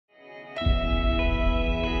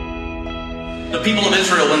The people of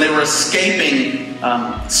Israel, when they were escaping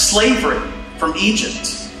slavery from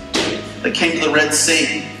Egypt, they came to the Red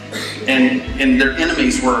Sea, and their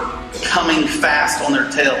enemies were coming fast on their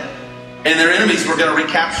tail. And their enemies were going to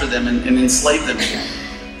recapture them and enslave them again.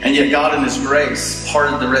 And yet God in His grace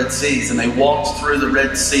parted the Red Seas, and they walked through the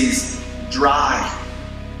Red Seas dry,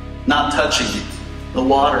 not touching the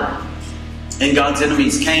water. And God's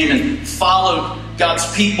enemies came and followed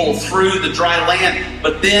God's people through the dry land.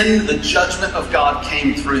 But then the judgment of God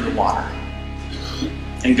came through the water,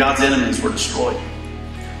 and God's enemies were destroyed.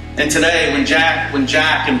 And today, when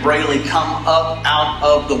Jack and Brayley come up out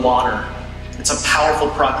of the water, it's a powerful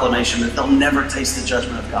proclamation that they'll never taste the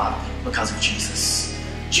judgment of God because of Jesus.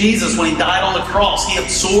 Jesus, when He died on the cross, He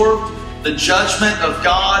absorbed the judgment of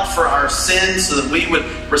God for our sins so that we would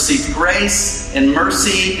receive grace and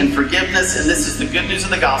mercy and forgiveness. And this is the good news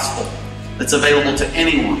of the gospel that's available to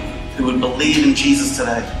anyone who would believe in Jesus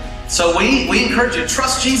today. So we encourage you to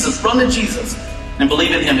trust Jesus, run to Jesus, and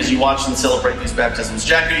believe in Him as you watch and celebrate these baptisms.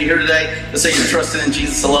 Jack, are you here today to say you're trusting in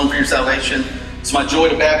Jesus alone for your salvation? It's my joy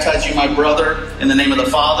to baptize you, my brother, in the name of the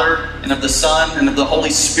Father, and of the Son, and of the Holy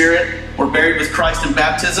Spirit. We're buried with Christ in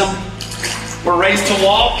baptism. We're raised to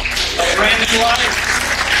walk a brand new life.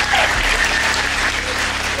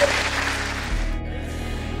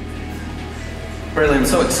 Brayley, I'm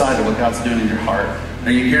so excited what God's doing in your heart.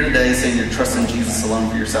 Are you here today saying you're trusting Jesus alone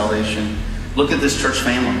for your salvation? Look at this church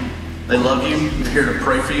family. They love you. They're here to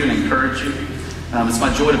pray for you and encourage you. It's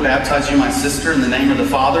my joy to baptize you, my sister, in the name of the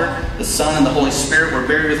Father, the Son, and the Holy Spirit. We're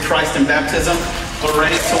buried with Christ in baptism. We're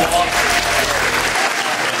raised to walk.